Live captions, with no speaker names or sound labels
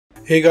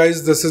Hey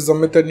guys, this is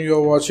Amit and you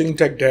are watching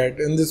Tech Dad.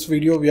 In this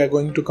video, we are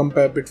going to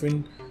compare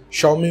between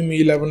Xiaomi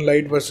Mi 11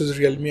 Lite versus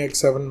Realme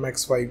X7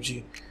 Max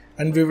 5G.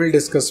 And we will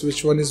discuss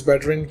which one is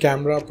better in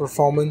camera,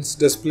 performance,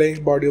 display,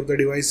 body of the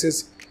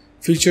devices,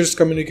 features,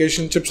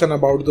 communication chips and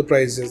about the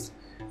prices.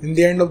 In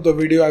the end of the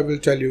video, I will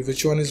tell you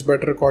which one is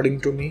better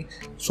according to me.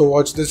 So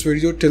watch this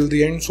video till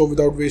the end. So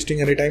without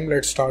wasting any time,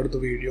 let's start the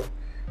video.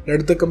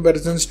 Let the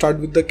comparison start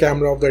with the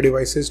camera of the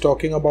devices.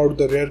 Talking about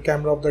the rear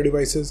camera of the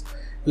devices,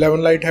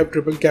 11 Lite have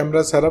triple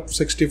camera setup,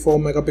 64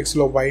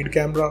 megapixel of wide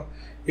camera,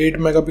 8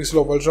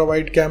 megapixel of ultra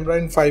wide camera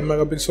and 5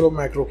 megapixel of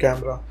macro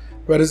camera.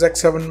 Whereas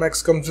X7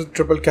 Max comes with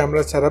triple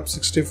camera setup,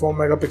 64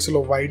 megapixel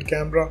of wide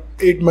camera,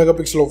 8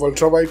 megapixel of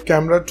ultra wide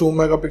camera, 2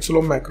 megapixel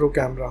of macro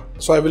camera.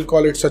 So I will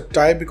call it a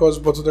tie because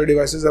both of the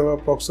devices have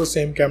approximately the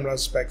same camera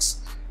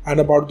specs. And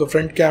about the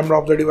front camera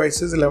of the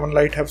devices, 11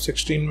 Lite have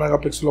 16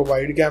 megapixel of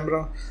wide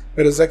camera,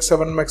 whereas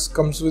X7 Max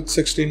comes with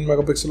 16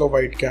 megapixel of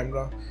wide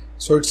camera.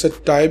 So it's a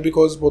tie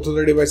because both of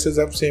the devices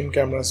have same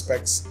camera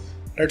specs.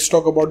 Let's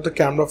talk about the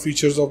camera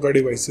features of the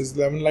devices.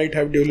 11 Lite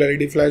have dual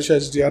LED flash,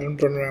 HDR and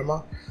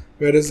panorama,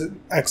 whereas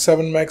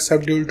X7 Max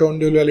have dual tone,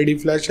 dual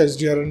LED flash,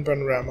 HDR and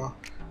panorama.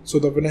 So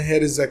the winner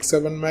here is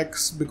X7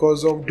 Max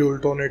because of dual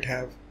tone it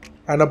have.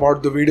 And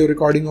about the video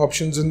recording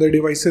options in the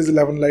devices,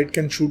 11 Lite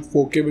can shoot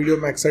 4K video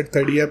max at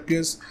 30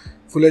 fps,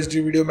 Full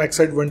HD video max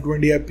at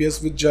 120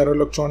 fps with gyro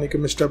electronic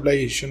image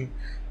stabilization,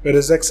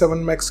 whereas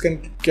X7 Max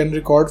can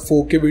record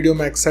 4K video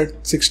max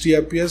at 60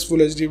 fps, Full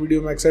HD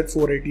video max at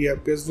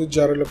 480 fps with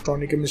gyro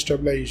electronic image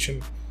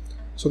stabilization.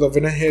 So the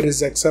winner here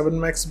is X7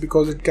 Max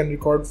because it can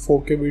record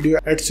 4K video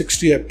at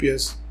 60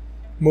 fps.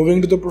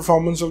 Moving to the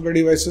performance of the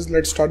devices,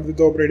 let's start with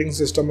the operating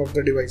system of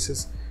the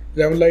devices.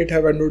 11 Lite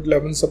have Android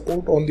 11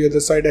 support. On the other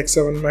side,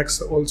 X7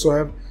 Max also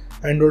have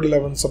Android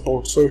 11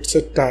 support, so it's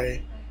a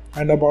tie.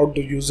 And about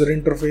the user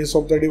interface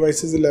of the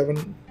devices,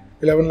 11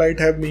 Lite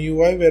have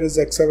MIUI, whereas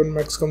X7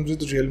 Max comes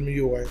with Realme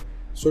UI.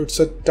 So it's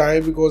a tie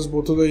because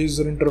both of the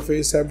user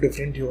interface have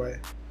different UI.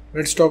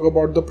 Let's talk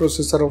about the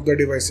processor of the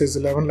devices.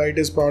 11 Lite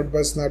is powered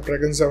by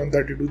Snapdragon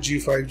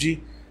 732G 5G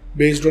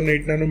based on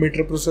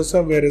 8nm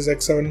processor, whereas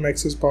X7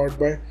 Max is powered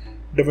by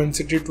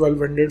Dimensity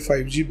 1200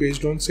 5G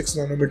based on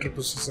 6nm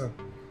processor.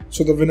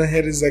 So the winner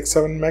here is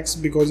X7 Max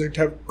because it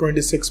have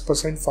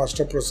 26%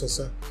 faster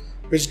processor,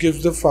 which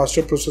gives the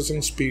faster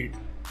processing speed.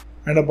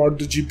 And about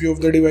the GPU of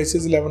the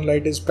devices, 11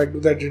 Lite is packed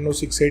with Adreno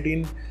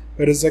 618,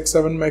 whereas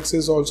X7 Max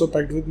is also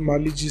packed with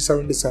Mali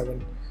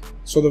G77.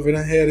 So the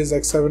winner here is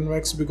X7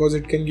 Max because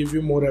it can give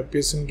you more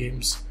FPS in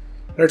games.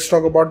 Let's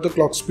talk about the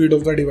clock speed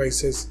of the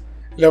devices.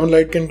 11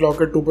 Lite can clock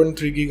at 2.3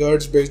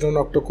 GHz based on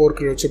octa-core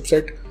Creo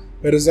chipset,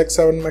 whereas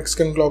X7 Max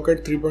can clock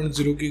at 3.0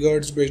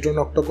 GHz based on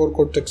octa-core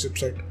Cortex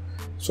chipset.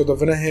 So the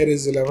winner here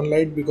is 11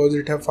 Lite because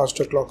it have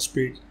faster clock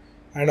speed.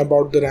 And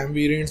about the RAM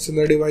variants in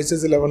the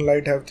devices, 11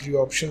 Lite have 3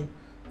 options,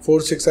 4,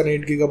 6 and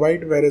 8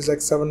 GB, whereas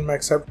X7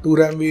 Max have 2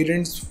 RAM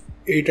variants,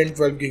 8 and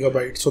 12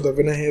 GB. So the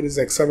winner here is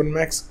X7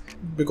 Max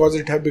because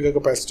it have bigger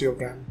capacity of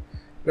RAM.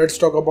 Let's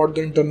talk about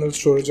the internal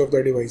storage of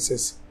the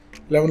devices.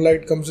 11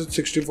 Lite comes with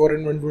 64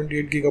 and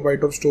 128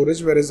 GB of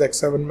storage, whereas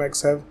X7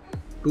 Max have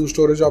 2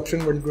 storage option,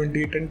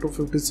 128 and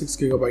 256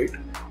 GB.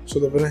 So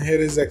the winner here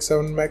is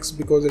X7 Max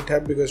because it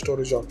have bigger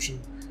storage option.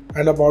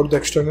 And about the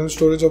external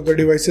storage of the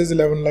devices,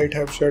 11 Lite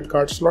have shared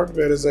card slot,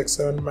 whereas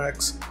X7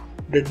 Max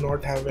did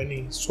not have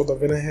any. So the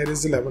winner here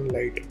is 11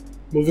 Lite.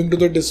 Moving to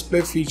the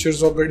display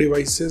features of the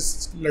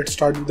devices, let's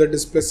start with the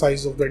display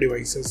size of the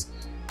devices.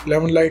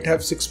 11 Lite have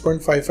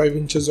 6.55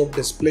 inches of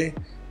display,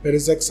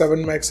 whereas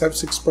X7 Max have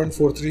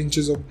 6.43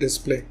 inches of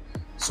display.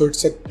 So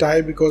it's a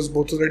tie because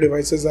both of the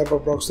devices have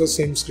approximately the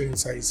same screen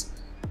size.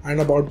 And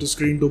about the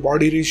screen to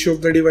body ratio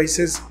of the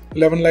devices,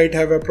 11 Lite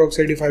have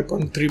approximately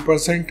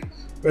 85.3%,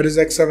 whereas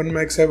X7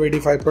 Max have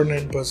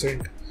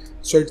 85.9%.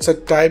 So it's a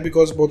tie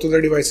because both of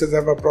the devices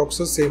have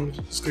approximately the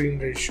same screen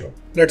ratio.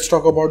 Let's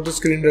talk about the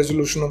screen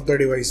resolution of the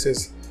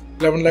devices.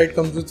 11 Lite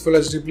comes with Full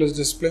HD Plus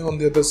display. On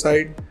the other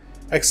side,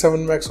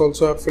 X7 Max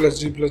also have Full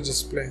HD Plus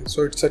display.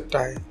 So it's a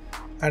tie.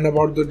 And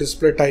about the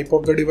display type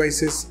of the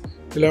devices,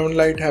 11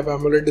 Lite have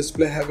AMOLED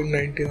display having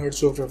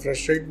 90Hz of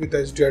refresh rate with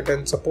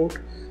HDR10 support,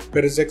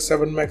 whereas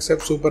X7 Max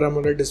have Super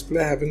AMOLED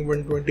display having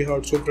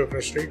 120Hz of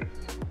refresh rate.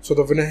 So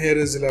the winner here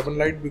is 11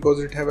 Lite because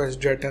it have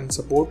HDR10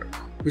 support,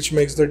 which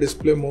makes the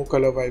display more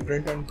color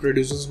vibrant and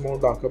produces more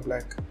darker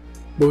black.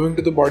 Moving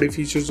to the body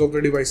features of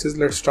the devices,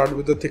 let's start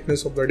with the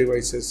thickness of the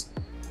devices.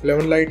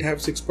 11 Lite have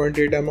 6.8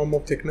 mm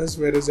of thickness,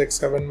 whereas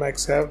X7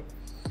 Max have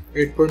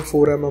 8.4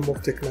 mm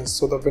of thickness.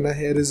 So the winner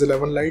here is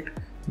 11 Lite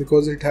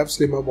because it have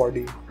slimmer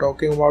body.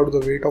 Talking about the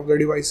weight of the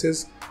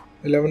devices,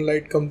 11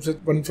 Lite comes with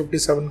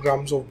 157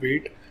 grams of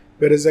weight,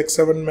 whereas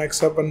X7 Max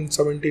have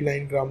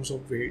 179 grams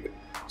of weight.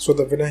 So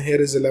the winner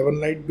here is 11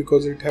 Lite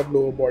because it have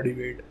lower body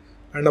weight.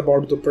 And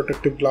about the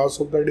protective glass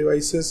of the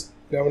devices,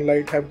 11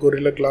 Lite have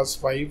Gorilla Glass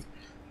 5,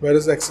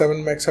 whereas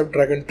X7 Max have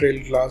Dragon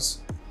Trail Glass.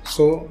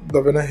 So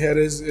the winner here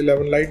is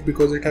 11 Lite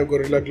because it have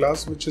Gorilla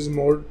Glass, which is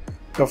more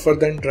tougher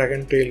than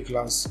Dragon Tail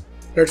glass.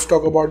 Let's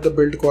talk about the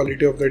build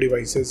quality of the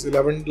devices.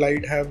 11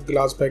 Lite have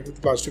glass back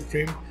with plastic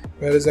frame,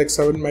 whereas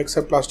X7 Max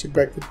have plastic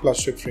back with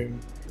plastic frame.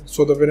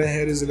 So the winner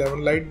here is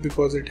 11 Lite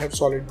because it have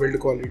solid build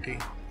quality.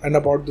 And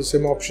about the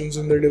SIM options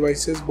in the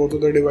devices, both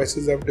of the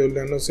devices have dual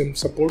nano SIM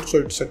support, so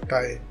it's a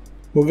tie.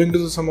 Moving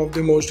to some of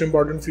the most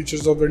important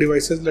features of the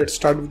devices, let's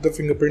start with the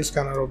fingerprint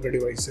scanner of the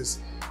devices.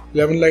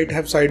 11 Lite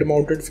have side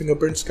mounted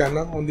fingerprint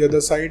scanner. On the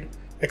other side,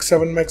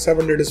 X7 Max have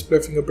under display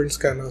fingerprint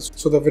scanners.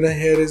 So the winner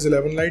here is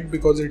 11 Lite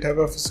because it have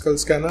a physical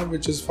scanner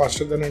which is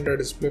faster than under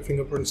display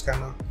fingerprint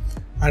scanner.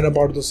 And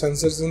about the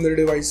sensors in the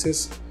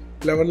devices,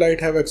 11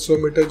 Lite have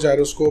accelerometer,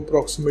 gyroscope,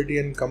 proximity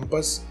and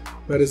compass,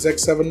 whereas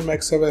X7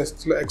 Max have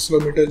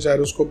accelerometer,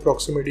 gyroscope,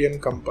 proximity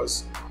and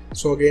compass.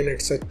 So again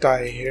it's a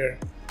tie here.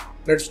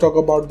 Let's talk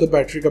about the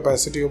battery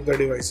capacity of the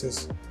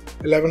devices.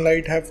 11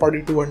 Lite have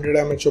 4200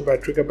 mAh of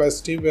battery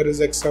capacity,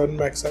 whereas X7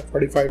 Max have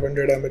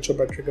 4500 mAh of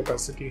battery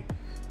capacity.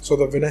 So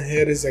the winner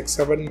here is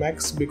X7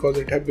 Max because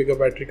it have bigger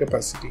battery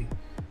capacity.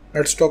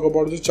 Let's talk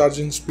about the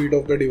charging speed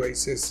of the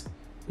devices.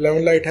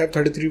 11 Lite have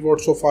 33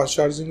 watts of fast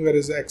charging,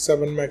 whereas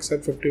X7 Max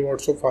have 50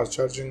 watts of fast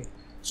charging.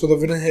 So the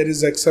winner here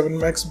is X7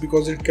 Max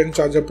because it can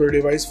charge up your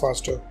device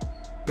faster.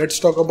 Let's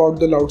talk about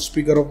the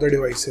loudspeaker of the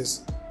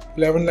devices.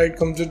 11 Lite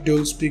comes with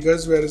dual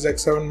speakers, whereas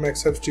X7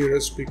 Max have stereo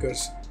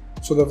speakers.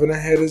 So the winner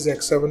here is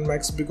X7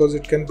 Max because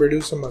it can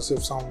produce a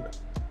massive sound.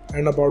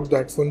 And about the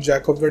headphone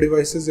jack of the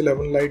devices,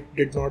 11 Lite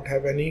did not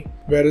have any,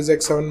 whereas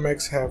X7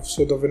 Max have.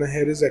 So the winner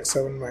here is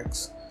X7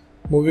 Max.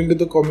 Moving to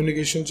the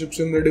communication chips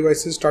in the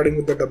devices, starting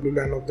with the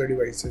WLAN of the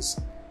devices.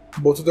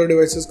 Both of the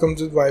devices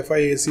comes with Wi-Fi,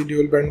 AC,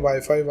 dual band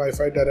Wi-Fi,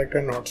 Wi-Fi direct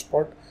and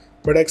hotspot.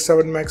 But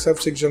X7 Max have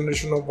 6th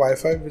generation of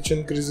Wi-Fi, which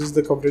increases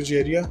the coverage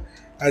area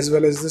as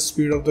well as the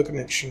speed of the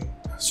connection.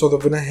 So the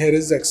winner here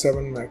is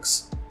X7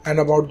 Max. And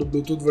about the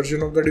Bluetooth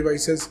version of the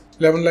devices,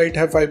 11 Lite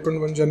have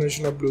 5.1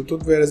 generation of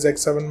Bluetooth, whereas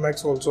X7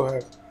 Max also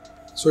have.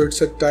 So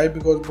it's a tie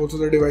because both of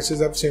the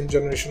devices have same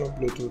generation of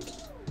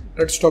Bluetooth.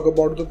 Let's talk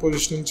about the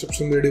positioning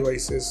chips in the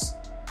devices.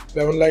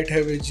 11 Lite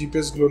have a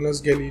GPS,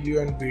 GLONASS,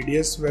 Galileo and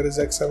BDS, whereas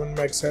X7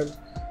 Max have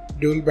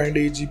dual band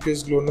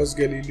GPS, GLONASS,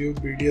 Galileo,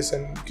 BDS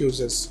and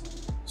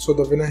QSS. So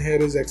the winner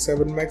here is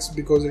X7 Max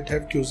because it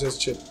have QSS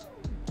chip.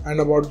 And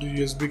about the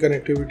USB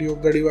connectivity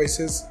of the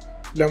devices,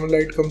 11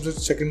 Lite comes with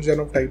 2nd gen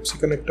of Type-C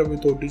connector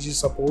with OTG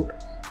support,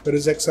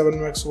 whereas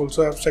X7 Max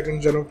also have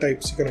 2nd gen of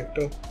Type-C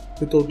connector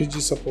with OTG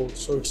support,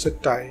 so it's a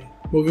tie.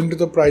 Moving to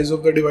the price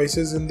of the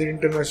devices in the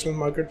international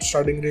market,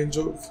 starting range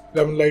of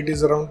 11 Lite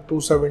is around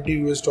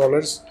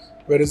 $270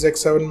 whereas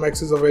X7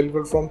 Max is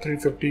available from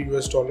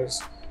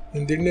 $350.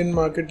 In the Indian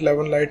market,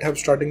 11 Lite have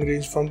starting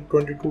range from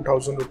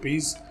 22,000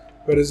 rupees,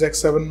 whereas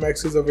X7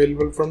 Max is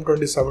available from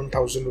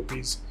 27,000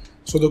 rupees.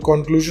 So the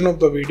conclusion of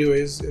the video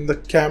is, in the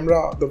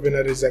camera the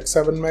winner is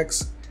X7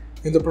 Max,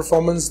 in the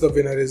performance the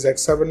winner is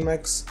X7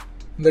 Max,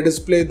 in the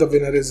display the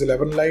winner is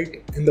 11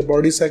 Lite, in the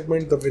body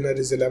segment the winner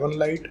is 11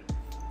 Lite,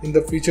 in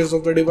the features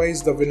of the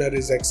device the winner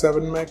is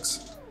X7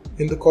 Max,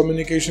 in the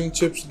communication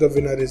chips the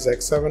winner is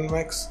X7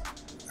 Max,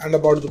 and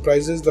about the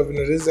prices the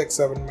winner is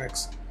X7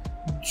 Max.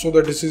 So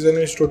the decision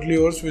is totally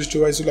yours, which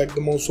device you like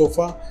the most so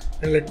far,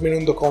 and let me know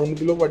in the comment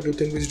below what do you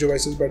think which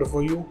device is better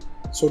for you.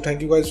 So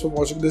thank you guys for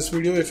watching this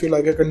video. If you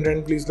like our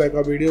content, please like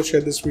our video,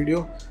 share this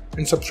video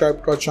and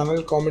subscribe to our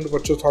channel. Comment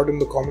what you thought in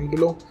the comment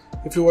below.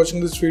 If you're watching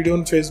this video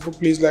on Facebook,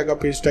 please like our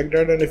page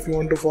TechDad, and if you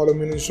want to follow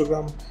me on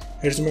Instagram,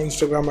 here's my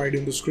Instagram ID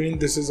on the screen.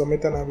 This is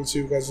Amit and I will see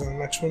you guys in the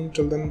next one.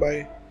 Till then,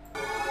 bye.